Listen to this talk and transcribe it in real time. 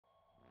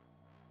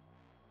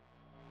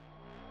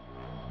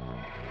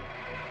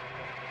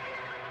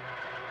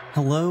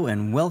Hello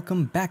and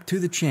welcome back to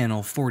the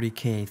channel,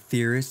 40k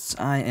Theorists.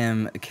 I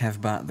am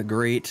Kevbot the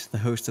Great, the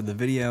host of the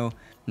video,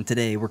 and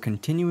today we're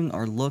continuing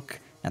our look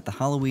at the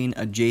Halloween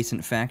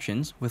adjacent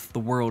factions with the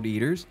World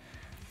Eaters,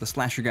 the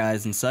slasher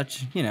guys and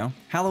such, you know,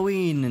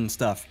 Halloween and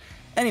stuff.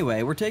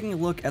 Anyway, we're taking a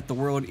look at the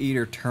World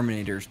Eater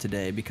Terminators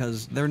today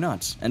because they're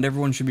nuts and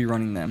everyone should be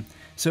running them.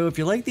 So if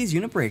you like these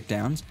unit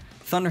breakdowns,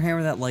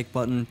 thunderhammer that like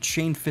button,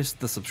 chain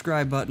fist the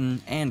subscribe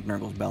button, and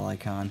Nurgle's bell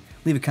icon,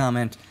 leave a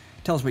comment,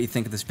 tell us what you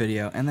think of this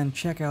video, and then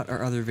check out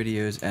our other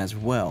videos as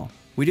well.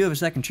 We do have a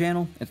second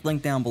channel, it's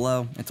linked down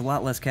below. It's a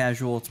lot less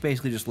casual, it's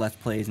basically just let's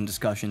plays and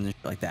discussions and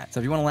shit like that. So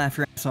if you want to laugh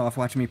your ass off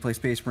watching me play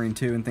Space Marine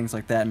 2 and things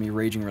like that, and me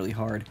raging really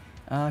hard,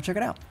 check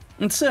it out.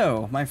 And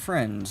so, my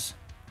friends,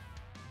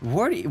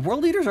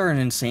 World Eaters are an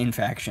insane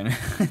faction.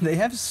 They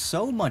have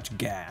so much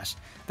gas.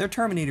 Their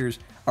Terminators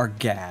are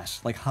gas,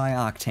 like high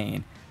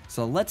octane.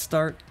 So let's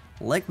start,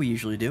 like we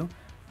usually do,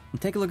 and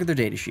take a look at their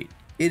datasheet.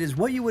 It is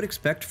what you would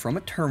expect from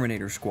a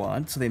Terminator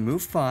squad, so they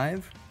move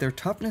 5, their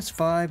toughness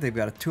 5, they've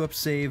got a 2-up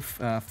save,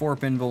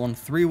 4-up invuln,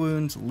 3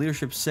 wounds,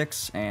 leadership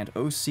 6, and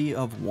OC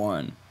of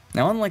 1.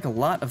 Now unlike a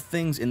lot of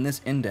things in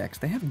this index,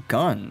 they have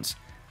guns.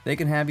 They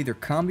can have either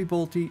combi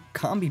bolters,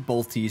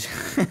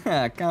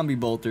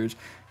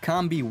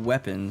 combi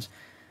weapons,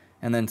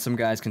 and then some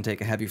guys can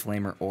take a heavy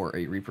flamer or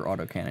a Reaper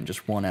autocannon,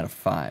 just 1 out of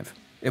 5.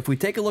 If we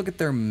take a look at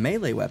their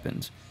melee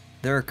weapons,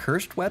 their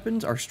accursed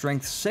weapons are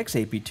strength 6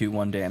 AP2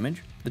 1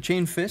 damage. The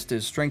chain fist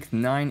is strength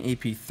 9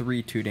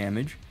 AP3 2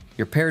 damage.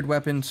 Your paired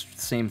weapons,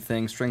 same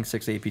thing, strength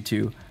 6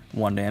 AP2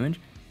 1 damage.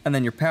 And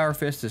then your power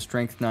fist is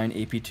strength 9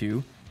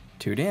 AP2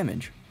 2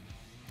 damage.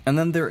 And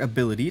then their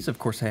abilities, of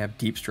course, they have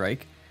deep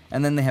strike.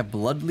 And then they have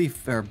bloody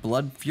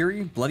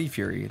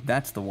fury,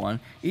 that's the one.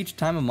 Each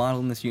time a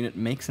model in this unit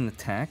makes an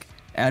attack,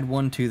 add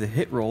 1 to the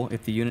hit roll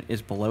if the unit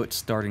is below its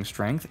starting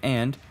strength,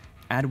 and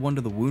add 1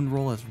 to the wound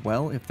roll as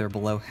well if they're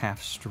below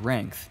half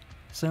strength.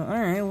 So,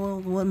 alright, well,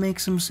 what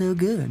makes them so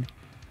good?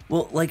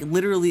 Well, like,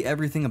 literally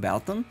everything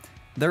about them.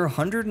 They're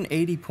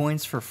 180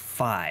 points for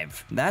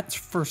 5. That's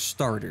for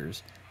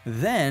starters.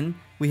 Then,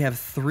 we have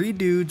 3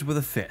 dudes with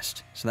a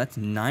fist. So that's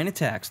 9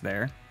 attacks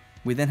there.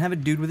 We then have a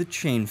dude with a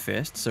chain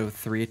fist, so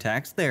 3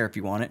 attacks there if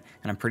you want it,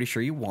 and I'm pretty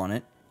sure you want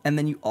it. And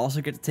then you also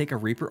get to take a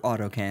Reaper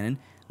autocannon.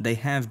 They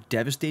have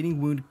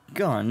devastating wound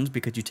guns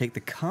because you take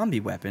the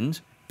combi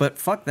weapons, but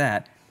fuck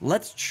that.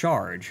 Let's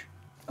charge.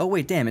 Oh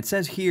wait, damn, it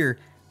says here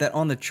that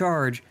on the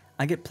charge,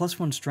 I get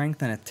 +1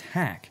 strength and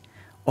attack.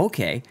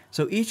 Okay,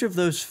 so each of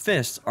those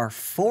fists are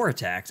 4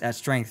 attacks at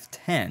strength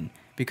 10,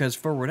 because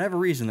for whatever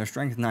reason, they're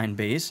strength 9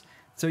 base.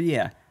 So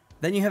yeah,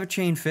 then you have a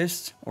chain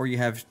fist, or you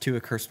have 2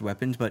 accursed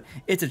weapons, but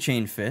it's a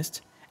chain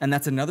fist, and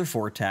that's another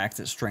 4 attacks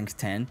at strength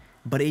 10,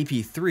 but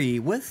AP3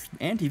 with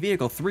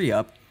anti-vehicle 3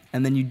 up,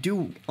 and then you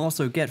do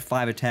also get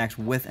 5 attacks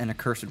with an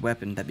accursed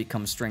weapon that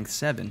becomes strength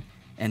 7,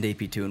 and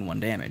AP2 and 1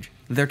 damage.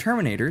 They're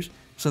Terminators,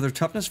 so they're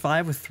toughness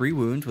 5 with 3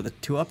 wounds with a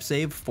 2-up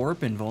save, 4-up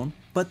invuln,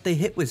 but they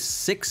hit with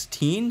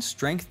 16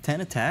 strength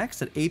 10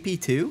 attacks at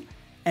AP2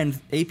 and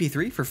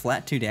AP3 for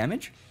flat 2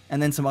 damage,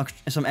 and then some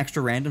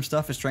extra random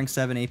stuff is strength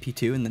 7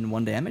 AP2 and then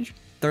 1 damage.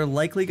 They're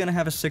likely going to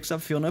have a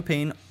 6-up feel no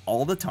pain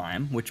all the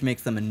time, which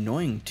makes them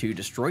annoying to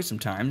destroy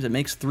sometimes. It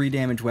makes 3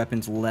 damage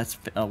weapons less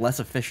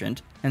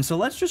efficient. And so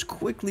let's just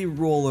quickly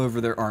roll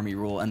over their army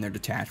rule and their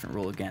detachment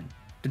rule again.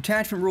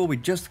 Detachment rule, we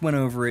just went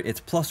over it.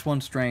 It's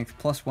 +1 strength,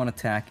 +1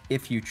 attack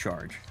if you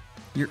charge.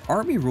 Your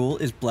army rule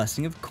is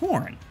Blessing of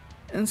Khorne.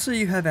 And so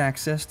you have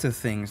access to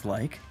things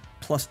like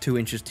 +2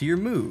 inches to your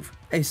move,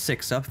 a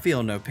 6-up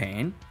feel no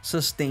pain,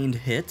 sustained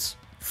hits,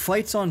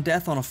 fights on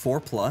death on a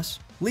 4+,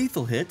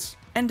 lethal hits,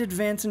 and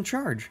advance and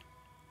charge.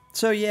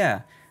 So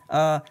yeah,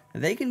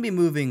 they can be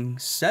moving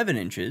 7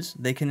 inches,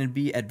 they can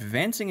be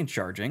advancing and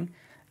charging,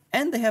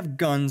 and they have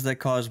guns that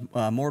cause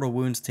mortal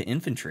wounds to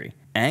infantry.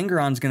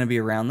 Angron's going to be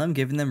around them,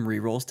 giving them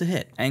rerolls to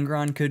hit.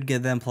 Angron could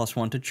give them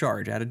 +1 to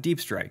charge at a deep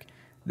strike.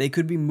 They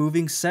could be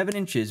moving 7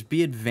 inches,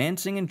 be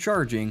advancing and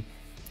charging,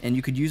 and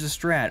you could use a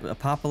strat,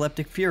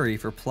 Apocalyptic Fury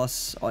for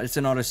it's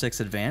an auto 6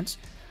 advance.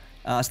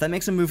 So that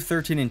makes them move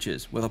 13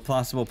 inches with a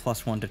possible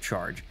 +1 to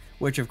charge,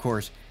 which of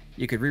course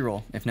you could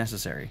reroll if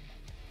necessary.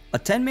 A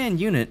 10-man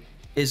unit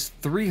is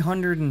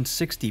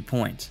 360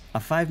 points. A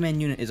 5-man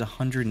unit is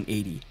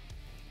 180.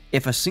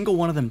 If a single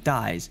one of them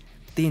dies,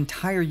 the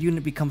entire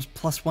unit becomes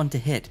 +1 to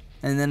hit,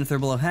 and then if they're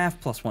below half,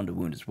 +1 to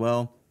wound as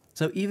well.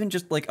 So even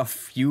just like a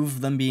few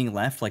of them being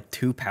left, like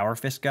 2 Power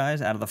Fist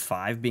guys out of the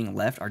 5 being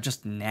left, are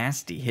just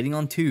nasty, hitting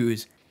on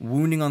 2s,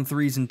 wounding on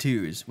 3s and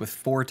 2s, with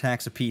 4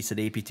 attacks apiece at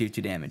AP2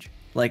 2 damage.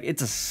 Like,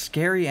 it's a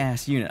scary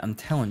ass unit, I'm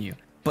telling you.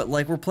 But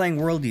like, we're playing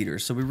World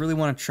Eaters, so we really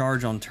want to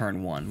charge on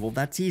turn 1. Well,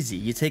 that's easy.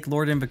 You take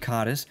Lord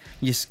Invocatus,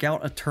 you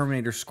scout a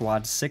Terminator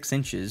squad 6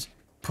 inches,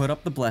 put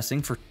up the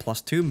Blessing for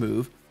 +2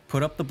 move,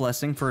 put up the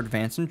Blessing for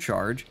advance and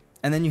charge,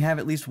 and then you have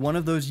at least one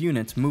of those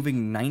units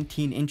moving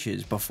 19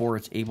 inches before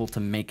it's able to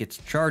make its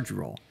charge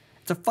roll.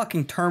 It's a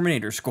fucking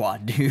Terminator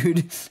squad, dude.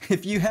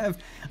 If you have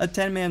a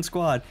 10-man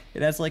squad,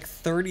 it has like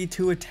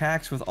 32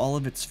 attacks with all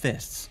of its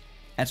fists.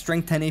 At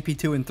strength 10 AP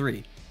 2 and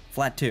 3.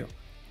 Flat 2.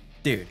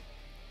 Dude,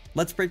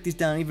 Let's break these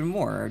down even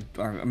more,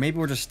 or maybe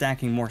we're just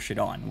stacking more shit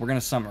on. We're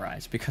gonna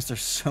summarize, because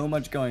there's so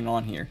much going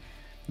on here.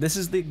 This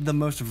is the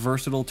most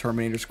versatile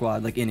Terminator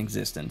squad, like, in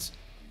existence.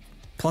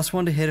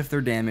 +1 to hit if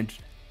they're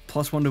damaged,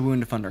 +1 to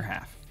wound if under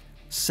half.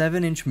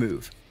 7-inch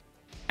move.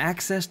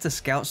 Access to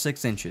scout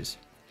 6 inches.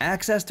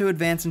 Access to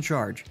advance and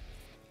charge.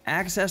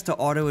 Access to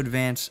auto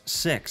advance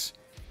 6.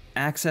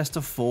 Access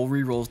to full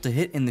rerolls to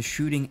hit in the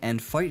shooting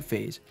and fight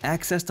phase.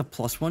 Access to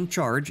 +1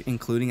 charge,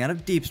 including out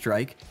of deep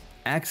strike.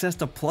 Access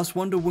to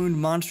 +1 to wound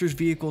monsters,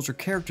 vehicles, or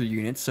character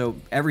units, so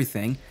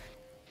everything.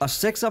 A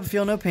 6-up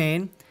feel no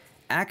pain.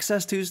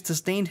 Access to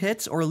sustained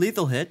hits or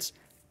lethal hits.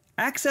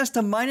 Access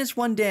to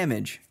 -1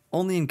 damage,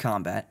 only in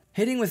combat.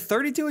 Hitting with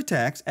 32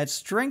 attacks at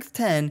strength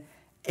 10,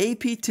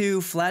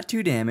 AP2, flat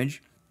 2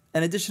 damage.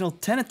 An additional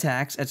 10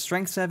 attacks at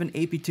strength 7,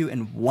 AP2,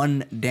 and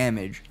 1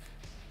 damage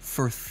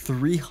for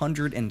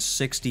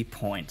 360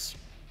 points.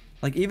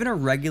 Like, even a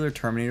regular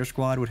Terminator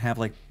squad would have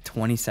like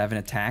 27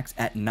 attacks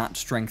at not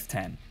strength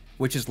 10,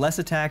 which is less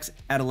attacks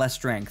at a less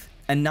strength,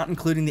 and not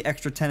including the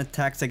extra 10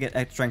 attacks they get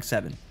at strength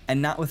 7,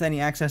 and not with any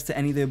access to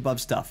any of the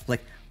above stuff.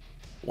 Like,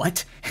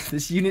 what?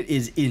 This unit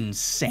is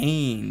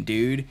insane,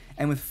 dude.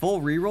 And with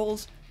full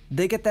rerolls,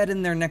 they get that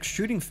in their next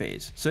shooting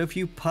phase. So if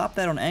you pop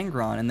that on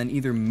Angron and then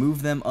either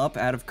move them up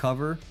out of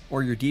cover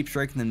or you're deep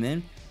striking them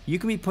in, you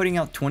can be putting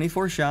out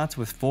 24 shots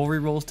with full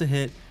rerolls to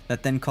hit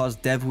that then cause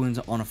dev wounds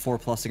on a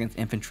 4+ against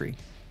infantry.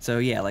 So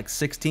yeah, like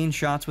 16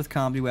 shots with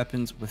combi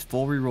weapons with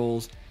full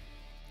rerolls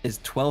is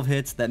 12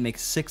 hits. That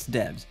makes 6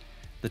 devs.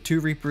 The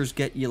 2 Reapers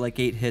get you like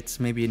 8 hits,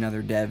 maybe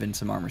another dev and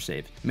some armor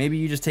saves. Maybe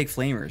you just take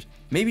Flamers.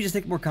 Maybe you just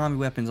take more combi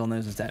weapons on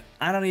those instead.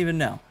 I don't even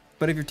know.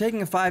 But if you're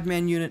taking a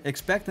 5-man unit,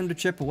 expect them to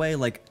chip away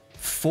like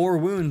 4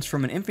 wounds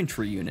from an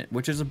infantry unit,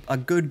 which is a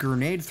good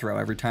grenade throw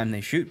every time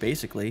they shoot,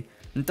 basically.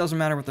 And it doesn't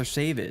matter what their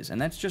save is, and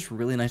that's just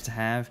really nice to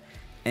have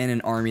in an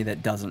army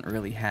that doesn't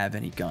really have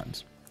any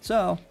guns.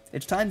 So,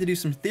 it's time to do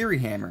some theory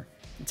hammer.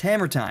 It's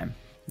hammer time.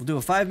 We'll do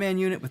a 5-man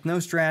unit with no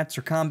strats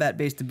or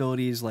combat-based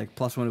abilities like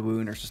 +1 to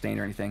wound or sustain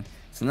or anything.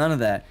 So none of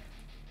that.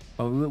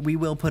 But we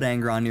will put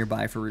Angron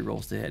nearby for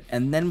rerolls to hit.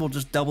 And then we'll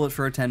just double it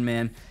for a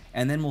 10-man,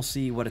 and then we'll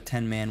see what a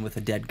 10-man with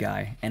a dead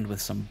guy and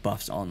with some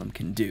buffs on them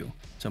can do.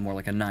 So more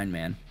like a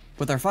 9-man.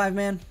 With our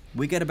 5-man,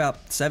 we get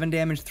about 7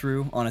 damage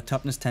through on a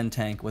toughness 10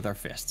 tank with our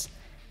fists.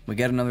 We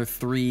get another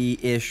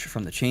 3-ish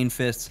from the chain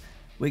fists.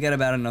 We get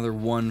about another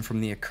 1 from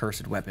the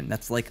accursed weapon.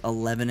 That's like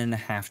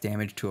 11.5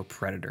 damage to a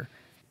predator,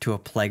 to a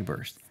plague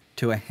burst,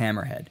 to a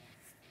hammerhead.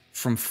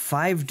 From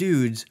 5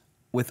 dudes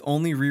with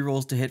only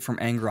rerolls to hit from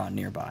Angron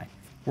nearby.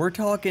 We're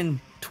talking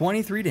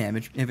 23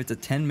 damage if it's a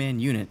 10-man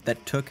unit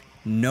that took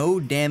no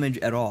damage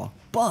at all.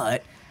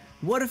 But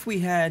what if we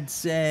had,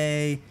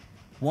 say,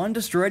 1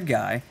 destroyed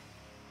guy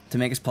to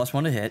make us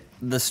 +1 to hit,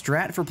 the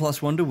strat for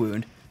 +1 to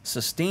wound,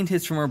 sustained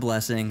hits from our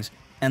blessings,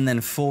 and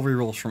then full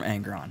rerolls from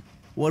Angron?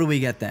 What do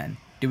we get then?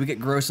 Do we get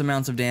gross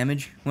amounts of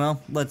damage?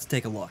 Well, let's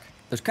take a look.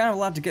 There's kind of a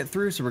lot to get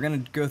through, so we're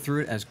going to go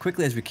through it as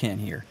quickly as we can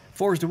here.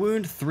 4 to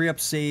wound, 3-up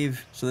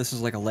save, so this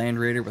is like a Land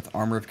Raider with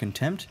Armor of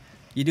Contempt.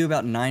 You do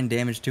about 9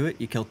 damage to it,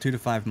 you kill 2 to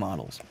 5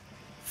 models.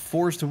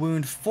 4 to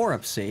wound,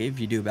 4-up save,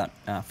 you do about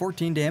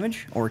 14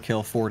 damage, or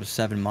kill 4 to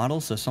 7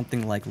 models, so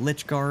something like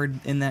Lich Guard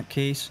in that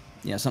case.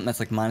 Yeah, something that's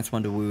like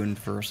 -1 to wound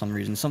for some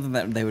reason, something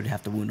that they would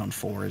have to wound on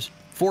 4s.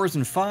 4s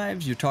and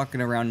 5s, you're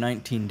talking around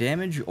 19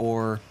 damage,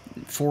 or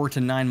 4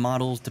 to 9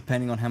 models,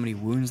 depending on how many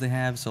wounds they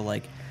have, so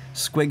like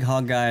Squig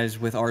Hog guys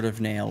with Art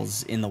of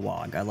Nails in the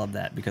WOG. I love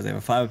that, because they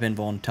have a 5-up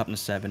invuln,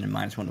 toughness 7, and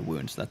 -1 to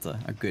wound, so that's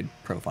a good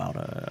profile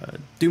to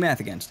do math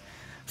against.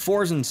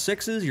 4s and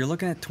 6s, you're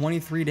looking at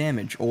 23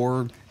 damage,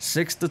 or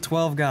 6 to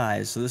 12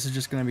 guys, so this is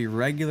just going to be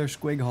regular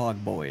Squig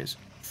Hog boys.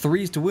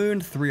 3s to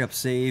wound, 3-up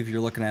save,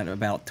 you're looking at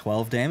about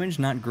 12 damage,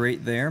 not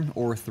great there,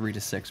 or 3 to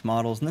 6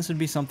 models, and this would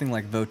be something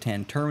like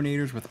Votan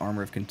Terminators with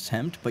Armor of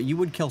Contempt, but you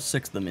would kill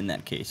 6 of them in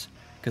that case,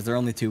 because they're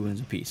only 2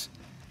 wounds apiece.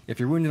 If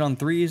you're wounded on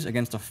 3s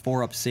against a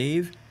 4-up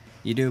save,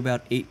 you do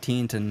about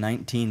 18 to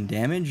 19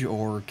 damage,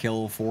 or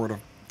kill 4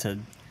 to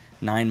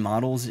 9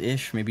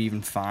 models-ish, maybe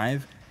even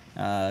 5.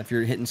 If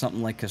you're hitting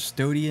something like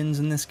Custodians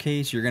in this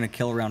case, you're going to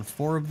kill around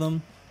 4 of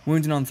them.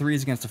 Wounded on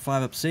 3s against a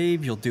 5-up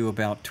save, you'll do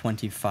about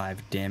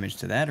 25 damage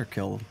to that, or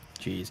kill,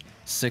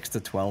 6 to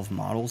 12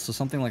 models. So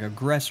something like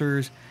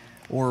Aggressors,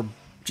 or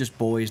just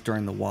boys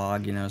during the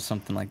WOG, you know,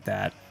 something like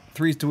that.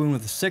 3s to wound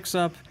with a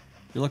 6-up,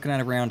 you're looking at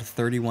around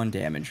 31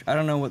 damage. I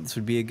don't know what this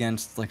would be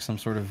against, like some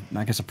sort of,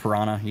 I guess, a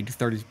Piranha. You do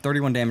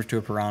 31 damage to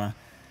a Piranha.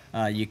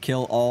 You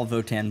kill all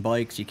Votan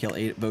bikes, you kill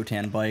 8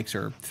 Votan bikes,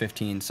 or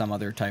 15 some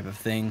other type of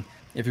thing.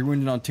 If you're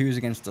wounded on 2s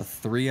against a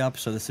 3-up,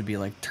 so this would be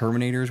like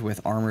Terminators with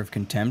Armor of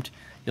Contempt,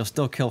 you'll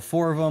still kill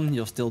 4 of them,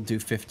 you'll still do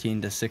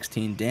 15 to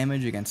 16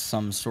 damage against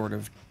some sort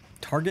of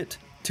target.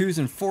 2s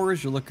and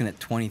 4s, you're looking at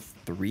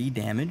 23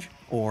 damage,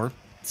 or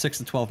 6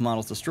 to 12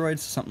 models destroyed,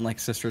 so something like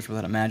Sisters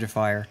without a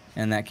Magifier.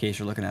 In that case,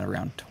 you're looking at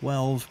around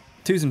 12.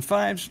 2s and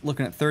 5s,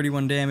 looking at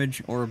 31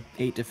 damage, or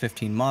 8 to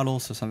 15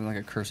 models, so something like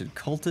a Cursed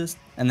Cultist.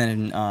 And then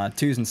in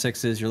 2s and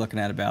 6s, you're looking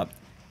at about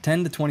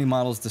 10 to 20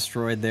 models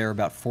destroyed there,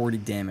 about 40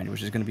 damage,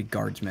 which is going to be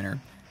Guardsmen or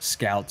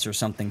scouts or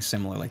something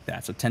similar like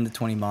that. So 10 to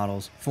 20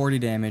 models, 40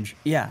 damage.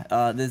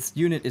 Yeah, this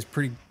unit is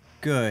pretty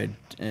good.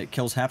 It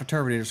kills half a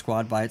Terminator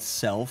squad by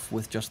itself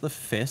with just the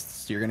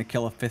fists. You're going to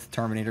kill a 5th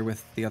Terminator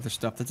with the other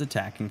stuff that's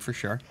attacking for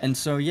sure. And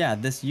so yeah,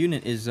 this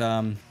unit is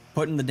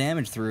putting the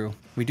damage through.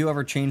 We do have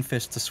our chain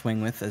fist to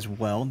swing with as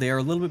well. They are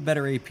a little bit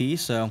better AP,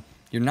 so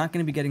you're not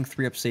going to be getting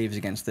 3-up saves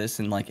against this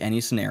in like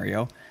any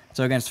scenario.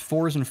 So against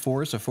 4s and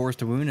 4s, so 4s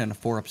to wound and a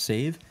 4-up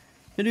save,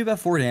 you'll do about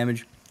 4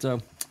 damage. So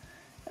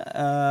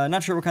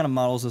not sure what kind of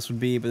models this would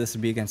be, but this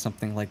would be against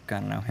something like, I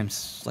don't know, him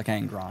like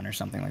Angron or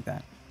something like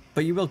that.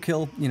 But you will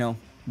kill, you know,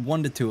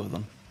 1 to 2 of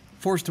them.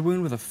 4s to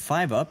wound with a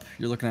 5-up,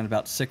 you're looking at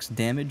about 6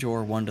 damage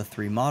or 1 to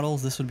 3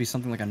 models. This would be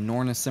something like a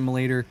Norn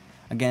Assimilator.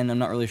 Again, I'm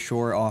not really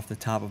sure off the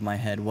top of my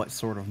head what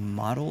sort of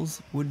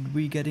models would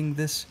be getting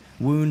this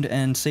wound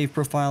and save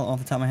profile off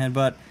the top of my head,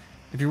 but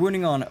if you're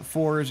wounding on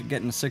 4s,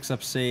 getting a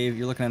 6-up save,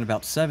 you're looking at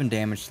about 7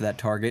 damage to that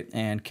target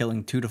and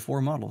killing 2 to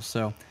 4 models.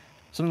 So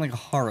something like a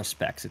Horror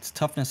Specs. It's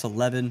toughness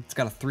 11, it's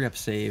got a 3-up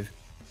save,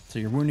 so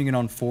you're wounding it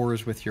on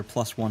 4s with your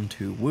 +1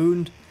 to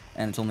wound,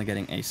 and it's only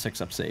getting a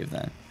 6-up save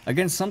then.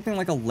 Against something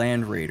like a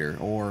Land Raider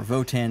or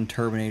Votan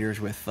Terminators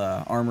with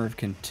Armor of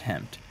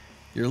Contempt,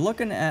 you're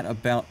looking at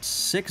about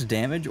 6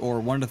 damage or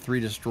 1 to 3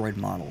 destroyed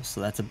models.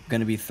 So that's going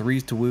to be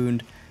 3s to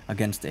wound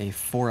against a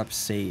 4-up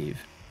save.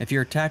 If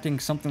you're attacking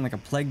something like a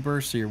Plague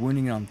Burst, so you're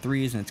wounding it on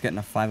 3s and it's getting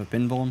a 5-up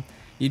invuln,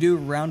 you do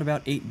around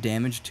about 8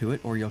 damage to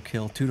it, or you'll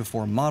kill 2 to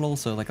 4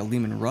 models, so like a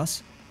Lehman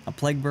Russ, a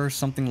Plague Burst,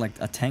 something like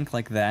a tank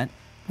like that.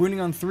 Wounding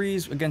on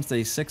 3s against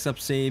a 6-up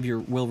save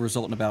will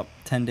result in about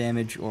 10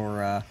 damage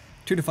or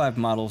 2 to 5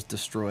 models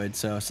destroyed,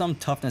 so some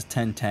toughness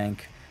 10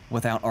 tank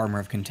without Armor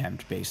of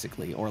Contempt,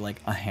 basically, or like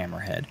a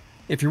Hammerhead.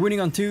 If you're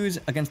winning on 2s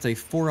against a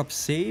 4-up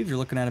save, you're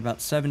looking at about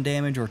 7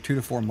 damage or 2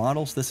 to 4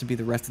 models. This would be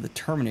the rest of the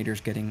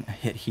Terminators getting a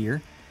hit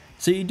here.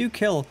 So you do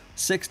kill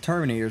 6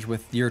 Terminators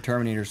with your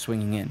Terminators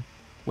swinging in,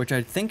 which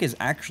I think is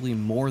actually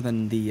more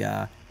than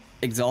the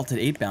Exalted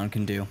 8-bound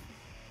can do.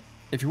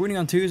 If you're winning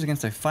on 2s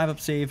against a 5-up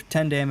save,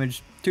 10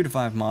 damage, 2 to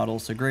 5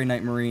 models, so Grey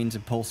Knight Marines, a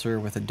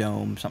Pulsar with a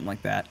dome, something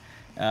like that.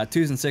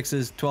 2s and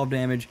 6s, 12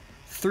 damage,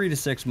 3 to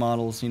 6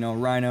 models, you know,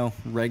 Rhino,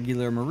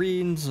 regular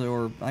Marines,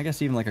 or I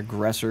guess even like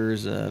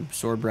Aggressors,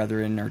 Sword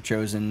Brethren, or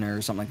Chosen,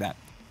 or something like that.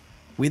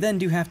 We then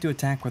do have to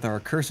attack with our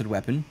Accursed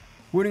Weapon.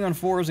 Wounding on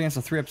 4s against a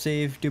 3-up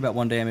save, do about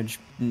 1 damage,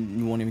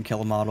 you won't even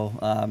kill a model.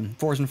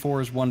 4s and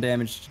 4s, 1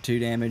 damage to 2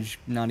 damage,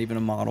 not even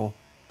a model.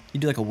 You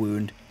do like a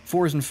wound.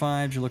 4s and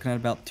 5s, you're looking at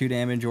about 2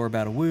 damage or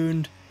about a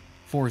wound.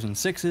 4s and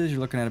 6s, you're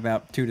looking at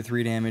about 2 to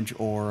 3 damage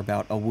or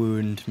about a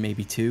wound,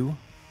 maybe 2.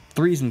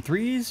 3s and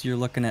 3s, you're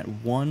looking at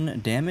 1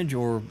 damage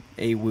or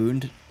a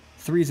wound.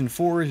 3s and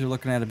 4s, you're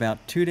looking at about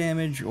 2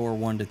 damage or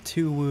 1 to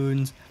 2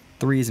 wounds.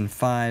 3s and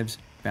 5s,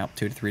 about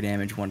 2 to 3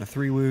 damage, 1 to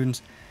 3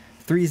 wounds.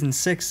 3s and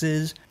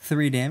 6s,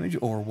 3 damage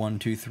or 1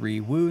 to 3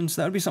 wounds.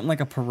 That would be something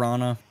like a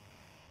Piranha.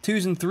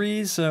 2s and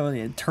 3s, so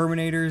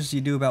Terminators,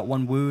 you do about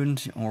 1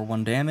 wound or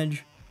 1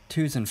 damage.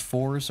 2s and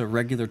 4s, so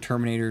regular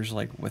Terminators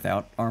like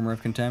without Armor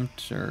of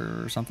Contempt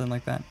or something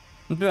like that.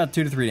 About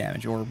 2 to 3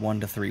 damage or 1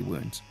 to 3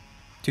 wounds.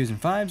 2s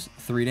and 5s,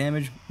 3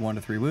 damage, 1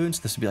 to 3 wounds.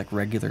 This would be like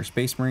regular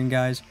Space Marine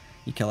guys.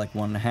 You kill like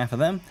 1.5 of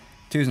them.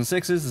 2s and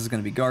 6s, this is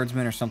going to be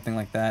Guardsmen or something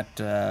like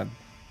that.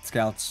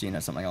 Scouts, you know,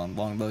 something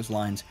along those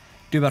lines.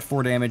 Do about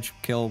 4 damage,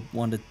 kill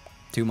 1 to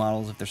 2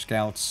 models if they're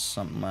Scouts,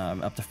 something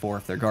up to 4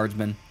 if they're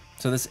Guardsmen.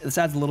 So this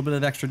adds a little bit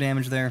of extra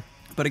damage there.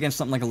 But against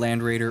something like a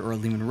Land Raider or a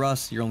Lehman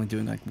Russ, you're only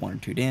doing like 1 or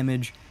 2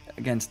 damage.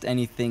 Against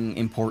anything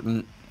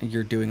important,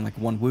 you're doing like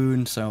 1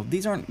 wound. So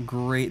these aren't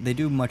great. They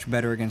do much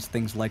better against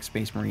things like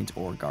Space Marines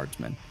or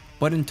Guardsmen.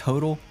 But in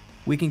total,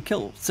 we can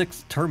kill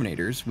 6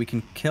 Terminators. We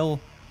can kill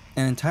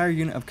an entire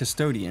unit of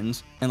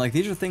Custodians. And like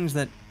these are things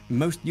that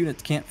most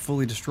units can't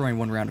fully destroy in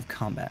 1 round of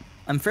combat.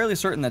 I'm fairly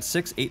certain that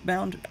 6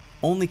 8-bound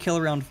only kill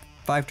around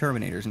 5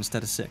 Terminators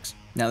instead of 6.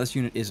 Now this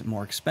unit is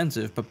more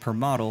expensive, but per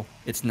model,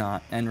 it's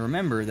not. And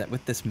remember that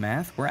with this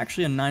math, we're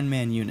actually a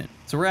 9-man unit.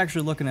 So we're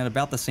actually looking at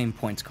about the same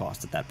points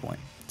cost at that point.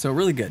 So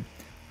really good.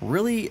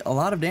 Really, a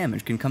lot of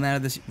damage can come out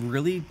of this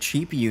really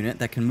cheap unit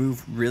that can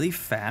move really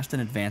fast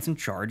and advance and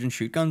charge and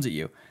shoot guns at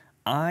you.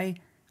 I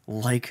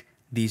like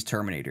these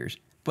Terminators.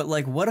 But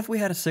like, what if we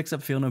had a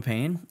 6-up Feel No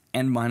Pain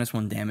and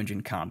 -1 damage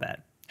in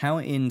combat? How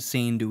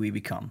insane do we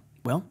become?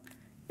 Well,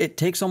 it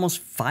takes almost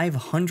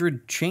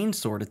 500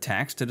 chainsword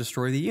attacks to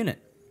destroy the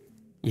unit.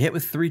 You hit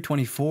with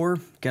 324,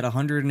 get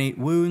 108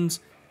 wounds.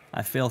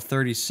 I fail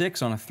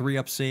 36 on a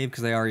 3-up save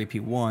because I are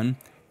AP1.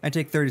 I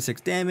take 36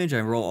 damage,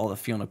 I roll all the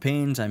Feel No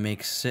Pains, I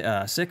make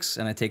 6,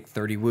 and I take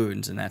 30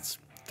 wounds, and that's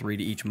 3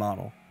 to each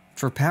model.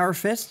 For Power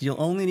Fist,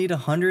 you'll only need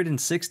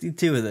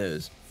 162 of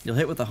those. You'll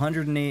hit with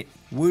 108,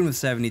 wound with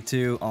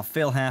 72, I'll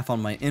fail half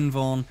on my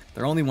invuln,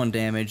 they're only 1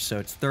 damage, so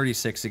it's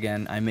 36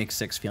 again, I make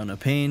 6 Feel No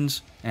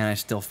Pains, and I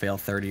still fail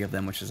 30 of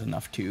them, which is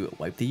enough to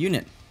wipe the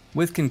unit.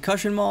 With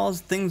Concussion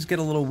Mauls, things get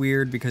a little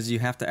weird because you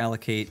have to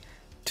allocate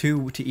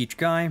 2 to each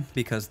guy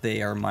because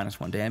they are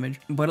 -1 damage,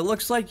 but it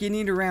looks like you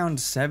need around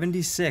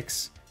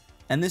 76,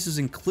 and this is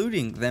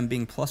including them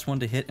being +1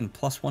 to hit and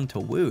 +1 to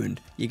wound.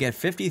 You get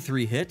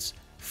 53 hits,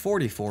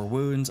 44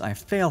 wounds. I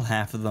fail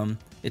half of them.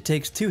 It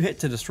takes 2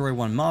 hits to destroy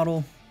 1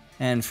 model,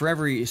 and for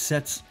every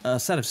set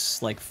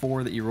of like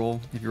 4 that you roll,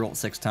 if you roll it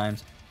 6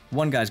 times,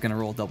 one guy's gonna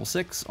roll double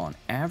 6 on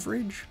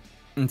average,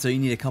 and so you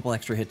need a couple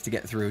extra hits to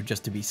get through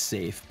just to be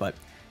safe. But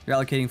you're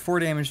allocating 4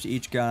 damage to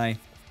each guy.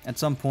 At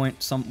some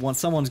point,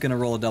 someone's gonna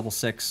roll a double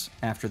 6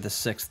 after the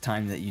 6th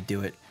time that you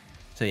do it.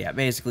 So yeah,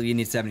 basically you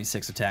need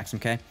 76 attacks,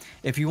 okay?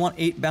 If you want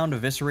 8 bound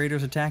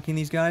eviscerators attacking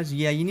these guys,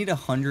 yeah, you need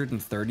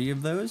 130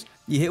 of those.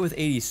 You hit with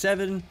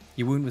 87,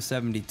 you wound with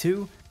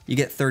 72, you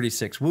get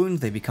 36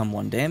 wounds, they become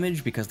 1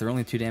 damage because they're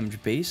only 2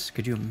 damage base.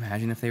 Could you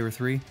imagine if they were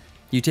 3?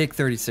 You take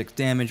 36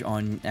 damage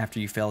on after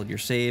you failed your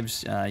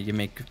saves, you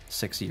make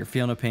 6 of your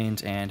Feel No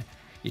Pains, and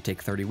you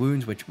take 30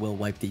 wounds, which will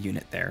wipe the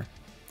unit there.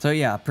 So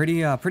yeah,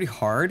 pretty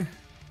hard,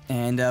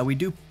 and we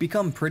do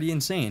become pretty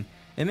insane.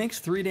 It makes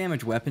 3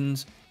 damage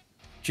weapons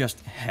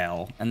just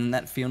hell, and then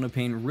that Feel No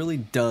Pain really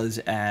does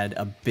add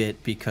a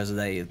bit because of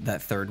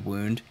that 3rd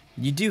wound.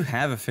 You do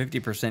have a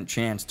 50%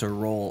 chance to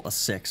roll a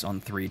 6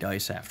 on 3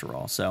 dice after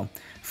all, so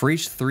for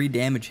each 3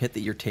 damage hit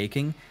that you're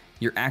taking,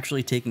 you're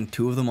actually taking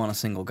 2 of them on a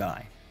single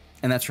guy.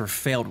 And that's for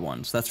failed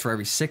ones. That's for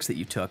every 6 that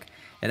you took.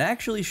 It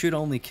actually should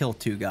only kill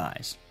 2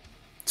 guys.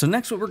 So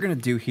next what we're going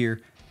to do here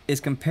is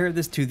compare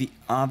this to the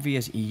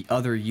obvious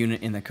other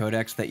unit in the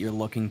codex that you're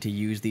looking to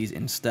use these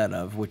instead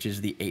of, which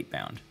is the 8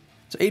 bound.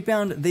 So 8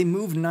 bound, they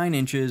move 9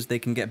 inches, they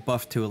can get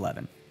buffed to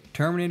 11.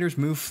 Terminators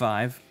move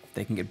 5,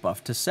 they can get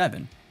buffed to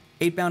 7.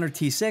 8 bound are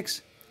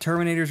T6,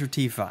 Terminators are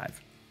T5.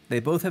 They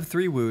both have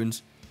 3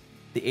 wounds.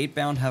 The 8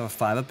 bound have a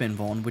 5-up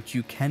invuln, which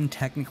you can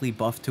technically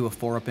buff to a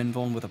 4-up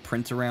invuln with a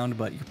Prince around,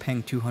 but you're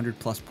paying 200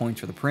 plus points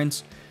for the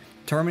Prince.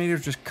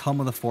 Terminators just come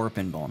with a 4-up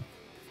invuln.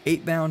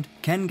 8 bound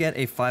can get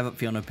a 5-up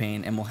Feel No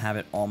Pain and will have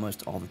it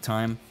almost all the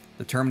time.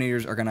 The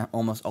Terminators are going to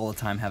almost all the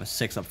time have a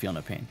 6-up Feel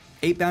No Pain.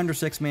 8 bound are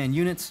 6-man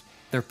units.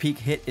 Their peak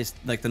hit is,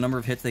 like the number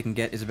of hits they can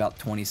get is about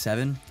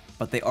 27,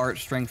 but they are at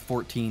strength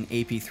 14,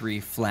 AP 3,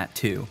 flat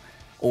 2.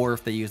 Or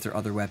if they use their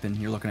other weapon,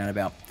 you're looking at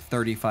about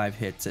 35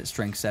 hits at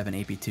strength 7,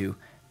 AP 2,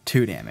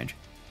 2 damage.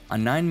 A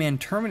 9-man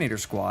Terminator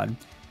squad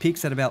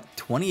peaks at about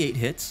 28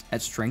 hits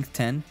at strength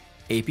 10,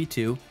 AP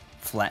 2,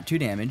 flat 2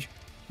 damage.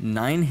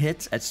 9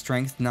 hits at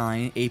strength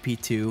 9, AP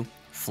 2,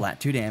 flat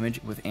 2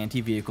 damage with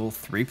anti-vehicle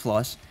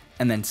 3+,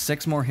 and then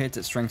 6 more hits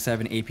at strength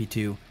 7, AP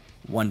 2,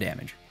 1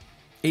 damage.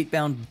 8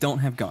 bound don't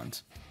have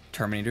guns.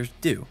 Terminators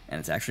do, and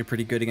it's actually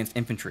pretty good against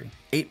infantry.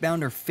 8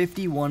 bound are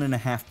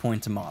 51.5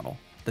 points a model.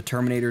 The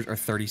Terminators are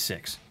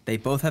 36. They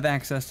both have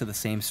access to the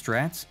same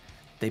strats.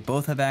 They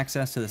both have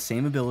access to the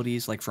same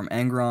abilities like from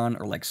Angron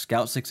or like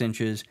Scout 6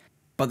 inches,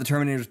 but the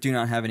Terminators do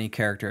not have any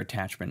character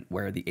attachment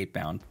where the 8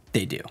 bound,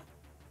 they do.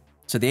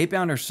 So the 8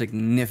 bound are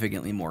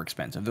significantly more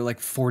expensive. They're like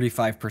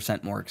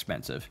 45% more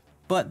expensive,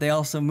 but they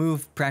also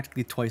move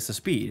practically twice the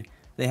speed.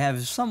 They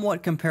have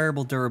somewhat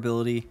comparable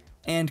durability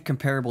and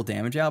comparable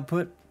damage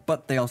output,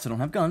 but they also don't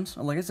have guns.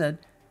 Like I said,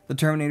 the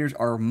Terminators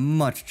are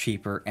much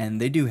cheaper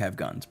and they do have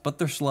guns, but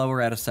they're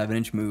slower at a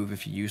 7-inch move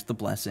if you use the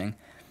Blessing.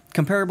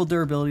 Comparable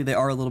durability, they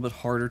are a little bit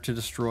harder to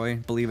destroy,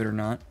 believe it or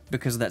not,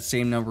 because of that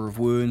same number of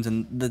wounds,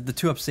 and the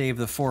 2-up save,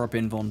 the 4-up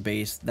invuln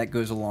base, that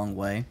goes a long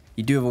way.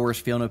 You do have a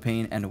worse Feel No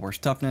Pain and a worse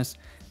toughness,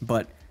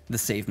 but the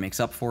save makes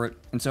up for it.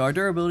 And so our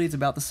durability is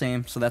about the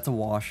same, so that's a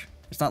wash.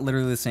 It's not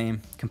literally the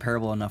same,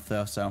 comparable enough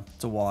though, so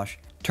it's a wash.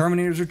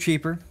 Terminators are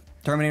cheaper.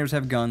 Terminators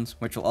have guns,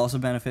 which will also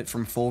benefit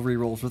from full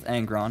rerolls with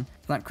Angron.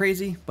 It's not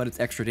crazy, but it's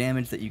extra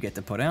damage that you get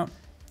to put out.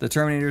 The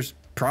Terminators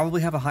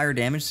probably have a higher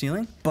damage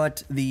ceiling,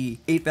 but the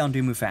 8 bound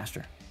do move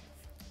faster.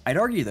 I'd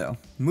argue though,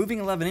 moving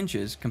 11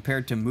 inches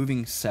compared to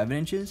moving 7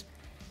 inches,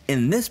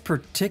 in this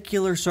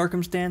particular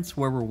circumstance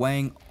where we're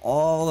weighing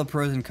all the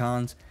pros and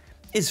cons,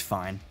 is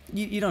fine.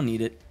 You don't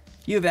need it.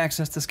 You have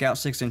access to Scout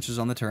 6 inches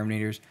on the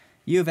Terminators.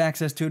 You have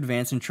access to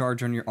advance and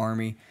charge on your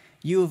army.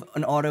 You have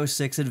an auto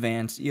 6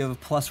 advance, you have a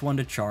 +1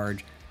 to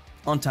charge.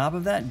 On top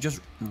of that, just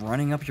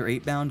running up your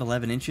 8 bound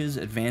 11 inches,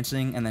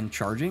 advancing, and then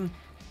charging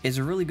is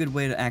a really good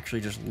way to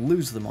actually just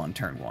lose them on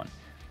turn 1.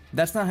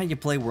 That's not how you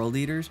play World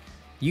Eaters.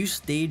 You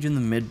stage in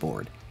the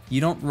midboard.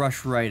 You don't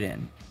rush right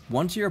in.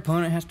 Once your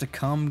opponent has to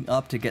come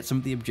up to get some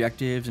of the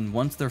objectives, and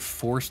once they're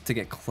forced to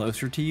get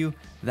closer to you,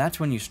 that's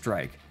when you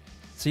strike.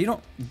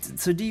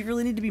 So do you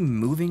really need to be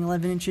moving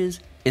 11 inches?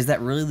 Is that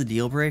really the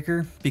deal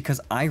breaker?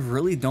 Because I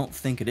really don't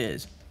think it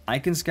is. I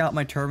can scout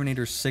my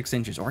Terminators 6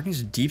 inches, or I can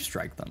just deep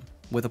strike them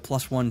with a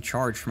 +1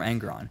 charge from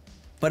Angron.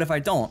 But if I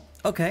don't,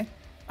 okay,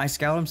 I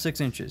scout them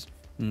 6 inches.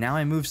 Now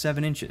I move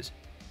 7 inches.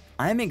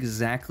 I'm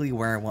exactly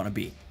where I want to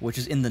be, which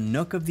is in the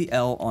nook of the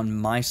L on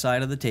my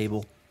side of the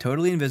table,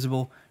 totally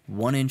invisible,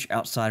 1 inch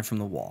outside from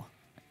the wall.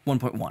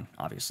 1.1,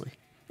 obviously.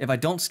 If I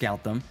don't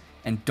scout them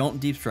and don't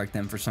deep strike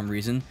them for some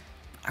reason,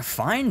 I'm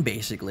fine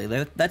basically.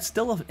 That's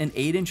still an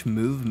 8-inch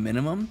move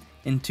minimum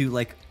into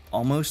like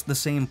almost the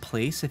same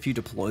place if you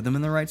deploy them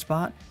in the right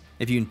spot,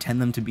 if you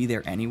intend them to be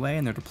there anyway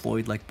and they're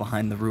deployed like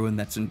behind the ruin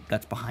that's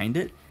behind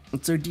it.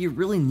 So do you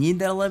really need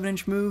that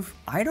 11-inch move?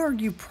 I'd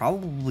argue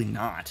probably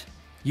not.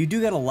 You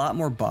do get a lot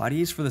more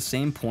bodies for the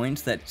same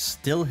points that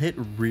still hit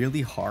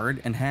really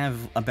hard and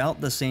have about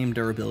the same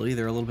durability.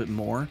 They're a little bit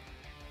more.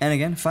 And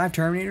again, 5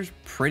 Terminators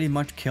pretty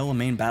much kill a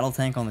main battle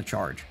tank on the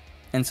charge.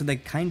 And so they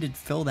kind of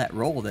fill that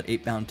role that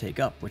 8-bound take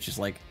up, which is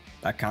like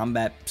a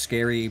combat,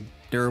 scary,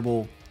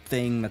 durable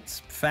thing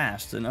that's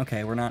fast. And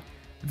okay, we're not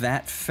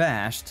that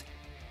fast,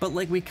 but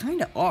like we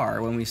kind of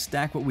are when we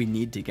stack what we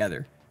need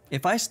together.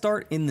 If I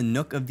start in the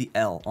nook of the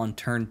L on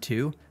turn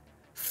 2,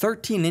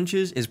 13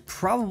 inches is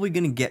probably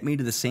going to get me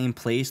to the same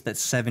place that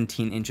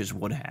 17 inches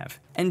would have.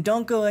 And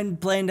don't go and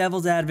play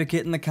devil's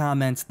advocate in the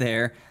comments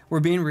there. We're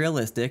being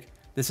realistic.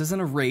 This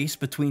isn't a race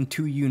between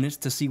 2 units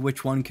to see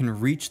which one can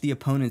reach the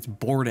opponent's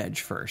board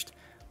edge first.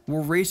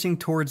 We're racing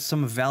towards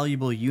some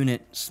valuable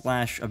unit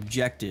 /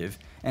 objective,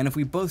 and if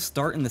we both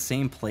start in the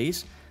same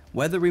place,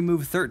 whether we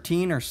move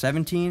 13 or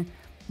 17,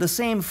 the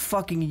same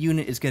fucking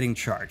unit is getting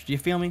charged. You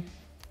feel me?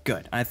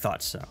 Good, I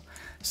thought so.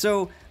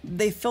 So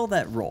they fill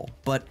that role,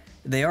 but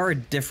they are a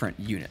different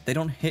unit. They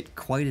don't hit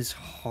quite as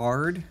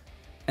hard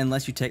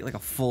unless you take like a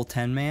full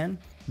 10-man,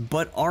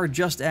 but are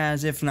just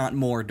as, if not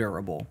more,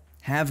 durable.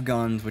 Have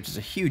guns, which is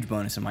a huge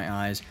bonus in my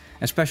eyes,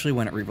 especially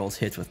when it rerolls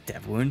hits with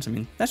dev wounds. I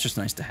mean, that's just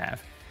nice to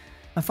have.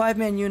 A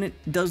 5-man unit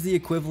does the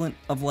equivalent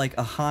of like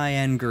a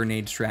high-end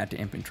grenade strat to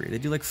infantry. They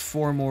do like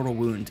 4 mortal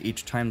wounds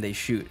each time they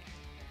shoot,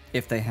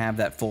 if they have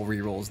that full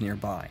rerolls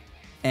nearby,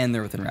 and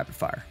they're within rapid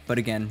fire. But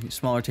again,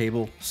 smaller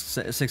table,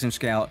 6-inch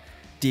scout,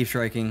 deep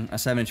striking, a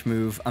 7-inch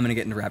move, I'm going to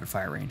get into rapid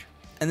fire range.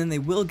 And then they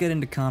will get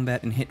into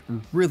combat and hit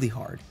really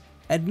hard.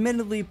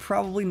 Admittedly,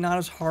 probably not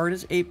as hard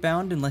as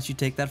 8-bound unless you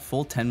take that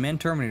full 10-man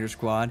Terminator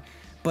squad,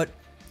 but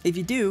if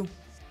you do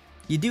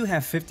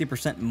have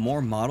 50%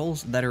 more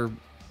models that are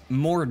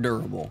more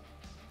durable.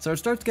 So it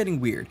starts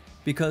getting weird,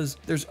 because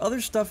there's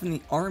other stuff in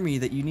the army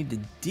that you need to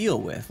deal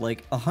with,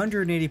 like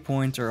 180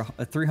 points or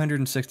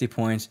 360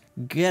 points.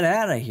 Get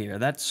out of here,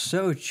 that's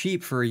so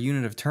cheap for a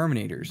unit of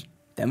Terminators.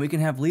 Then we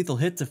can have lethal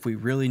hits if we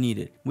really need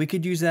it. We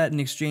could use that in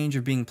exchange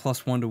of being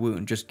 +1 to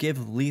wound. Just give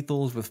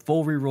lethals with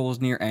full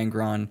rerolls near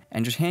Angron,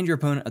 and just hand your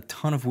opponent a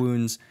ton of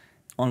wounds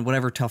on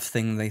whatever tough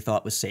thing they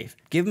thought was safe.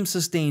 Give them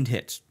sustained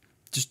hits.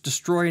 Just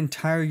destroy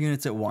entire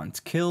units at once.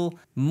 Kill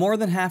more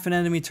than half an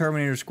enemy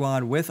Terminator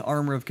squad with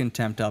Armor of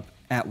Contempt up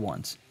at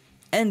once.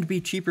 And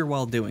be cheaper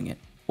while doing it.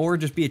 Or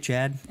just be a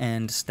Chad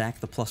and stack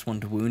the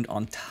 +1 to wound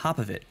on top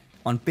of it,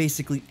 on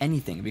basically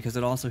anything, because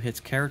it also hits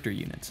character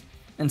units.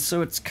 And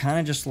so it's kind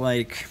of just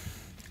like,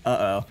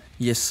 uh-oh,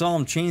 you saw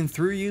him chain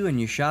through you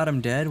and you shot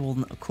him dead?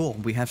 Well, cool,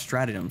 we have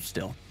stratagems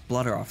still.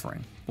 Blood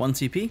offering. 1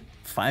 CP,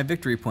 5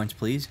 victory points,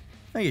 please.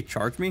 Oh, you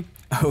charged me?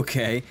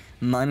 Okay,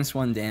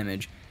 -1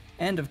 damage.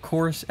 And of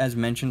course, as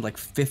mentioned like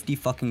 50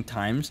 fucking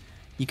times,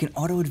 you can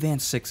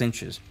auto-advance 6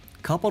 inches,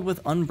 coupled with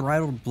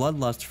Unbridled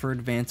Bloodlust for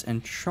advance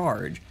and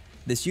charge.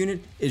 This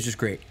unit is just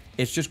great.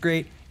 It's just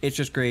great. It's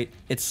just great.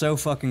 It's so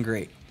fucking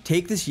great.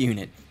 Take this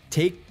unit.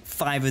 Take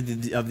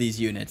 5 of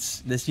these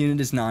units. This unit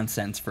is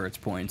nonsense for its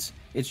points.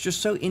 It's just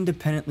so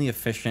independently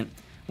efficient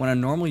when a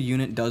normal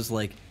unit does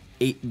like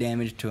 8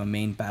 damage to a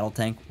main battle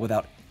tank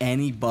without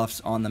any buffs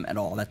on them at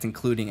all. That's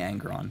including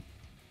Angron.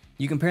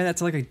 You compare that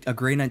to like a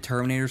Grey Knight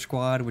Terminator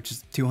squad, which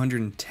is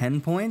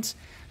 210 points.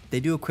 They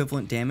do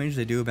equivalent damage.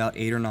 They do about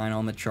 8 or 9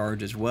 on the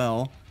charge as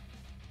well.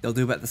 They'll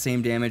do about the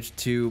same damage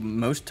to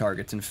most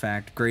targets. In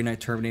fact, Grey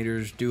Knight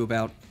Terminators do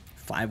about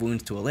 5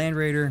 wounds to a Land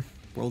Raider.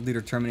 World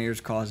Leader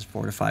Terminators cause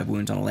 4 to 5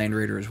 wounds on a Land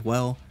Raider as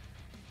well.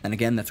 And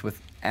again, that's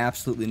with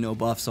absolutely no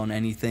buffs on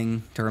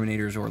anything,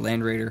 Terminators or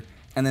Land Raider.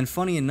 And then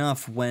funny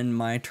enough, when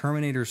my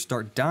Terminators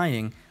start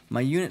dying,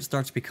 my unit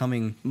starts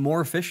becoming more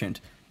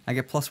efficient. I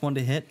get +1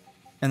 to hit,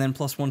 and then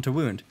 +1 to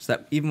wound, so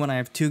that even when I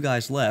have 2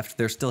 guys left,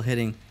 they're still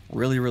hitting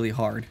really, really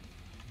hard.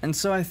 And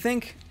so I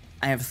think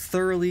I have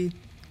thoroughly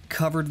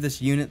covered this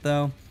unit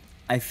though.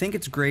 I think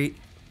it's great,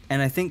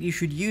 and I think you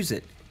should use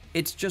it.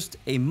 It's just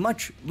a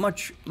much,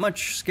 much,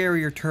 much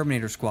scarier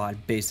Terminator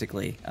squad,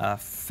 basically.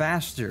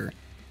 Faster,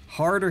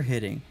 harder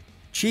hitting,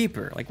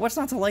 cheaper. Like, what's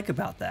not to like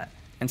about that?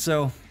 And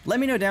so, let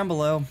me know down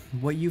below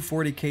what you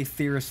 40k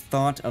theorists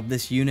thought of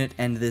this unit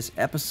and this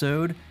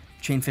episode.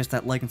 Chain fist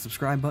that like and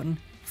subscribe button.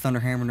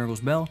 Thunderhammer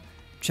Nurgle's bell.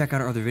 Check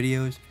out our other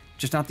videos.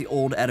 Just not the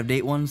old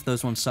out-of-date ones.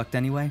 Those ones sucked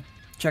anyway.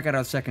 Check out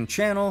our second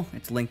channel.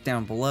 It's linked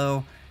down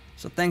below.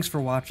 So thanks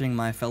for watching,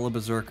 my fellow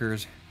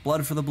berserkers.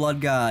 Blood for the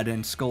Blood God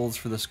and skulls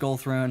for the Skull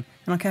Throne.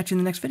 And I'll catch you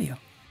in the next video.